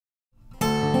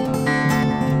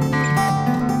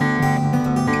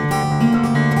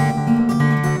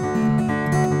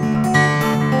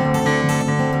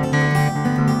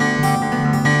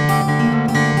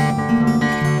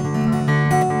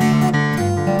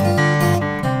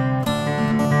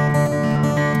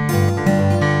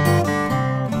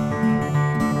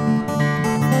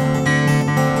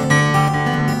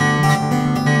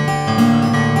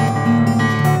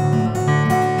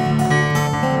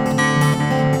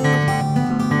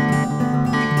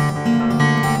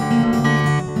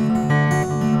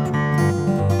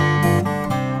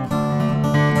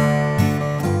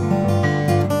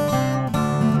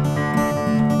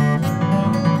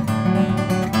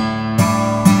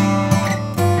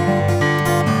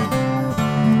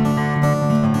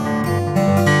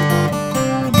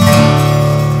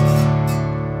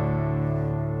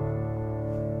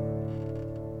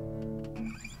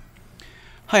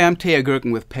Hi, I'm Teja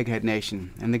Gerken with Peghead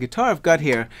Nation, and the guitar I've got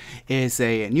here is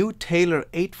a new Taylor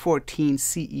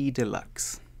 814ce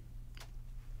DLX.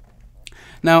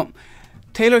 Now,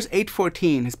 Taylor's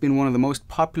 814 has been one of the most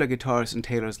popular guitars in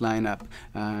Taylor's lineup.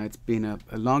 It's been a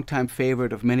long-time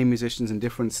favorite of many musicians in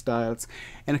different styles.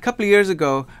 And a couple of years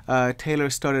ago, Taylor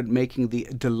started making the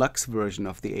deluxe version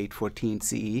of the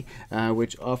 814ce,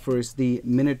 which offers the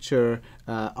miniature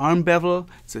arm bevel.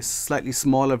 It's a slightly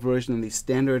smaller version than the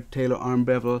standard Taylor arm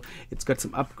bevel. It's got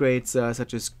some upgrades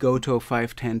such as Goto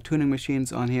 510 tuning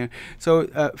machines on here. So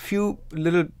a few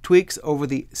little tweaks over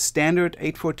the standard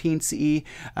 814ce,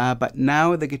 but now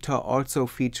the guitar also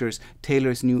features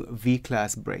Taylor's new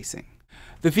V-Class bracing.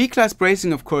 The V-Class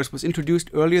bracing, of course, was introduced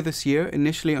earlier this year,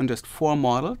 initially on just 4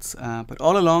 models, but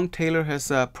all along Taylor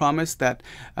has promised that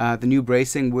the new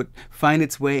bracing would find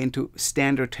its way into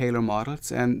standard Taylor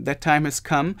models, and that time has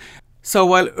come. So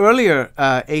while earlier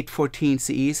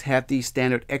 814ces had the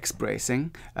standard X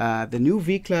bracing, the new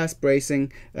V-Class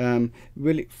bracing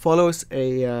really follows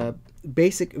a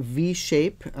basic V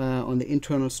shape on the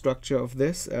internal structure of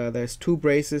this. There's 2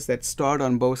 braces that start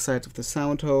on both sides of the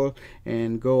sound hole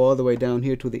and go all the way down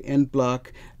here to the end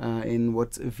block in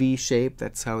what's V shape.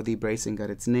 That's how the bracing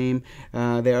got its name.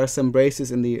 There are some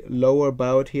braces in the lower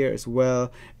bout here as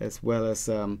well as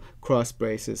cross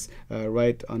braces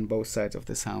right on both sides of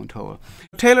the sound hole.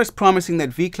 Taylor's promising that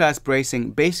V-Class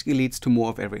bracing basically leads to more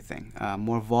of everything.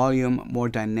 More volume, more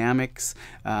dynamics,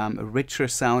 a richer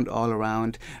sound all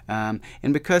around.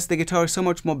 And because the guitar is so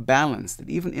much more balanced, it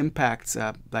even impacts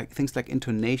things like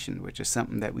intonation, which is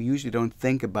something that we usually don't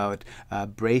think about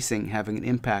bracing having an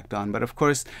impact on. But of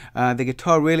course, the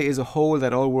guitar really is a whole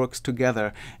that all works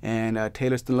together. And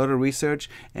Taylor's done a lot of research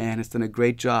and has done a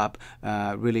great job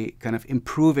really kind of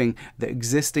improving the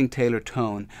existing Taylor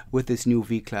tone with this new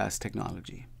V-Class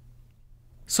technology.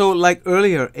 So like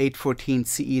earlier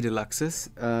 814ce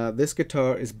Deluxes, this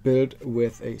guitar is built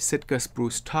with a Sitka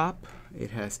spruce top.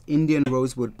 It has Indian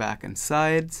rosewood back and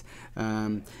sides.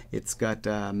 It's got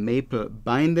maple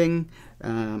binding.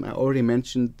 I already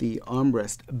mentioned the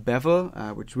armrest bevel,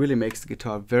 which really makes the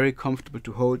guitar very comfortable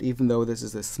to hold, even though this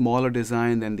is a smaller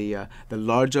design than the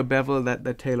larger bevel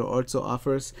that Taylor also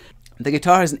offers. The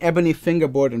guitar has an ebony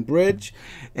fingerboard and bridge,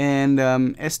 and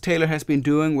as Taylor has been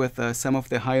doing with some of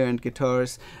the higher-end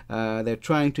guitars, they're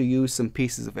trying to use some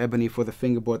pieces of ebony for the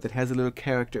fingerboard that has a little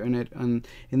character in it. And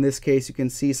in this case, you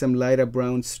can see some lighter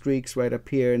brown streaks right up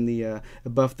here in the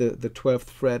above the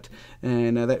 12th fret,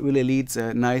 and that really leads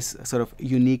a nice sort of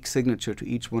unique signature to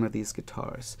each one of these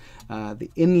guitars.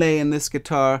 The inlay in this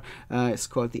guitar is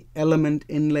called the Element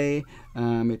inlay.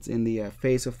 It's in the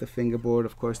face of the fingerboard.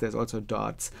 Of course, there's also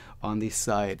dots on these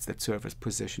sides that serve as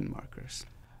position markers.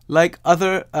 Like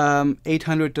other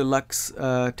 800 Deluxe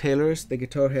Taylors, the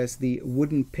guitar has the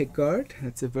wooden pickguard.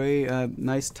 That's a very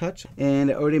nice touch. And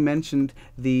I already mentioned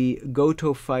the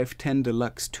Goto 510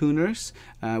 Deluxe tuners,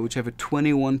 which have a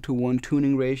 21:1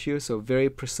 tuning ratio, so very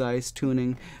precise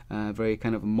tuning, very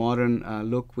kind of modern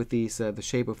look with these the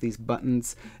shape of these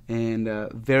buttons, and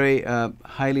very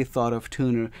highly thought of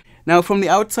tuner. Now, from the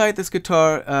outside, this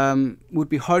guitar would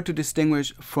be hard to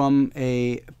distinguish from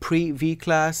a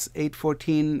pre-V-Class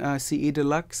 814ce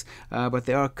Deluxe, but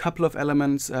there are a couple of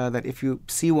elements that if you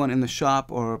see one in the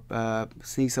shop or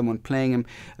see someone playing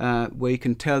them, where you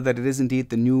can tell that it is indeed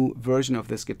the new version of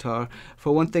this guitar.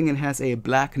 For one thing, it has a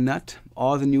black nut.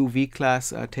 All the new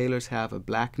V-Class Taylors have a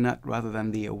black nut rather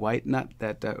than the white nut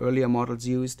that earlier models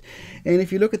used. And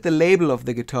if you look at the label of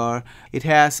the guitar, it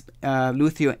has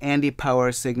Luthier Andy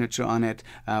Power's signature on it,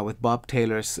 with Bob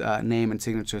Taylor's name and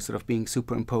signature sort of being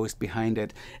superimposed behind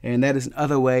it. And that is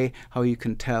another way how you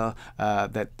can tell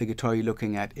that the guitar you're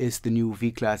looking at is the new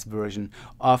V-Class version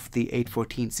of the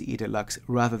 814ce Deluxe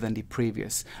rather than the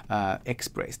previous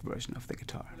X-braced version of the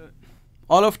guitar.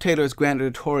 All of Taylor's grand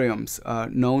auditoriums are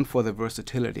known for their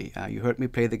versatility. You heard me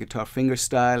play the guitar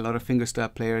fingerstyle. A lot of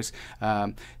fingerstyle players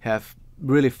have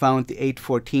really found the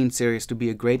 814 series to be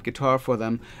a great guitar for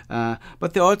them.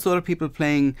 But there are also a lot of people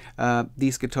playing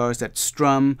these guitars that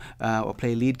strum or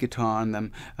play lead guitar on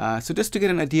them. So just to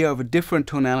get an idea of a different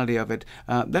tonality of it,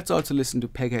 let's also listen to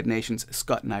Peghead Nation's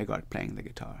Scott Nygaard playing the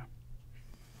guitar.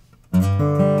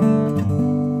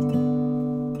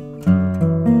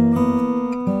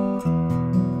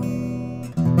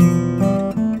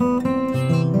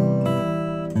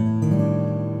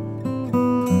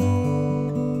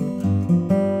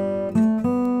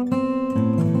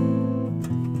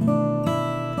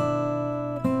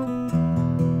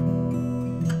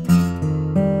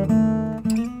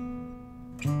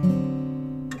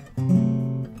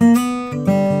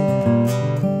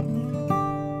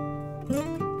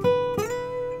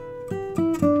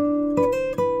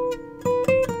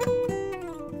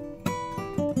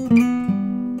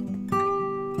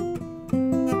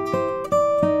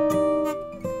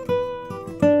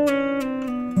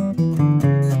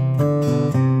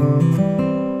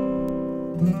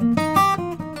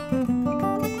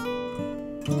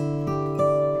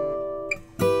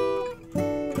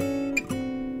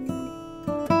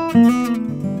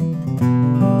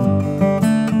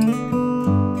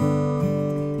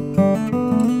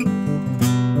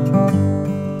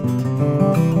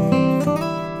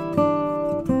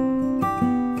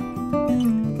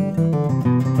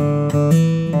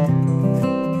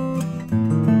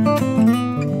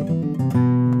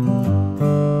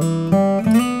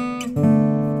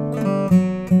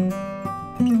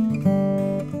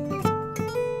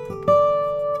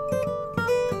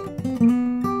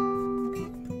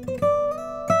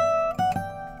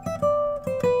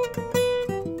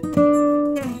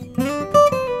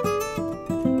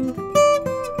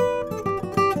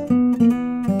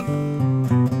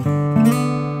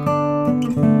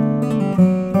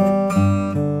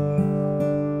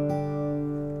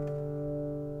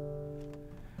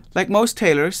 Like most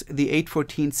Taylors, the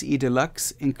 814ce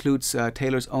DLX includes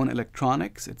Taylor's own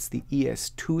electronics. It's the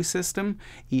ES2 system,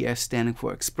 ES standing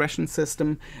for expression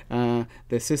system.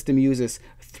 The system uses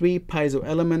 3 piezo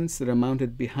elements that are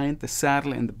mounted behind the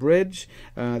saddle and the bridge.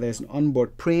 There's an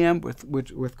onboard preamp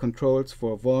with controls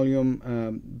for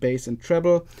volume, bass, and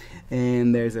treble.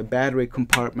 And there's a battery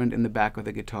compartment in the back of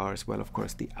the guitar as well, of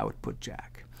course, the output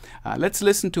jack. Let's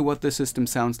listen to what the system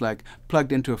sounds like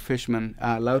plugged into a Fishman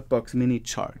Loudbox Mini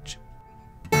Charge.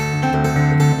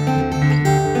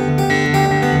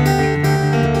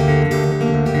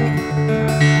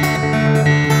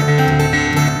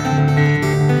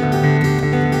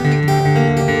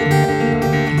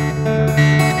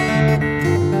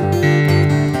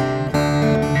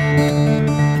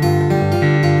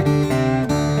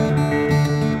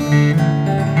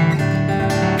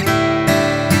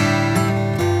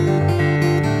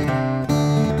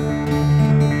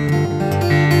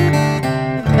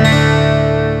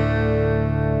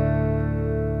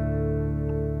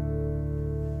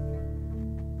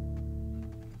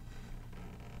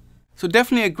 So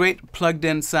definitely a great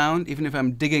plugged-in sound, even if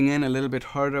I'm digging in a little bit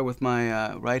harder with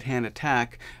my right-hand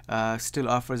attack, still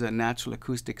offers a natural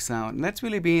acoustic sound. And that's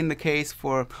really been the case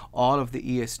for all of the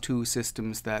ES2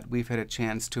 systems that we've had a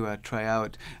chance to try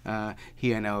out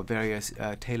here in our various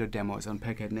Taylor demos on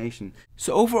Peghead Nation.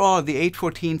 So overall, the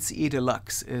 814ce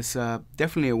DLX is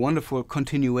definitely a wonderful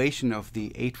continuation of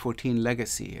the 814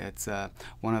 legacy. It's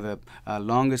one of the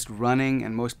longest running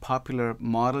and most popular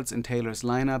models in Taylor's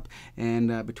lineup,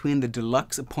 and between the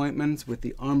deluxe appointments with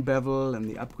the arm bevel and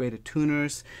the upgraded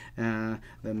tuners, the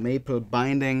maple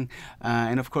binding,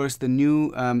 and of course the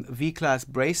new V-Class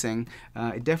bracing,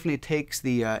 it definitely takes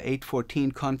the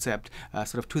 814 concept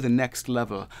sort of to the next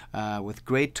level with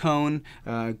great tone,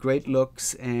 great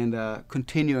looks, and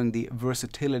continuing the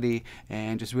versatility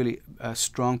and just really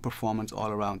strong performance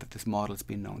all around that this model has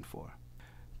been known for.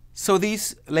 So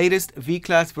these latest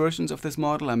V-Class versions of this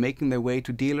model are making their way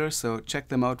to dealers, so check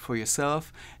them out for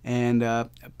yourself. And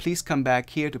please come back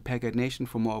here to Peghead Nation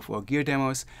for more of our gear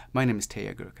demos. My name is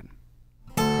Teja Gerken.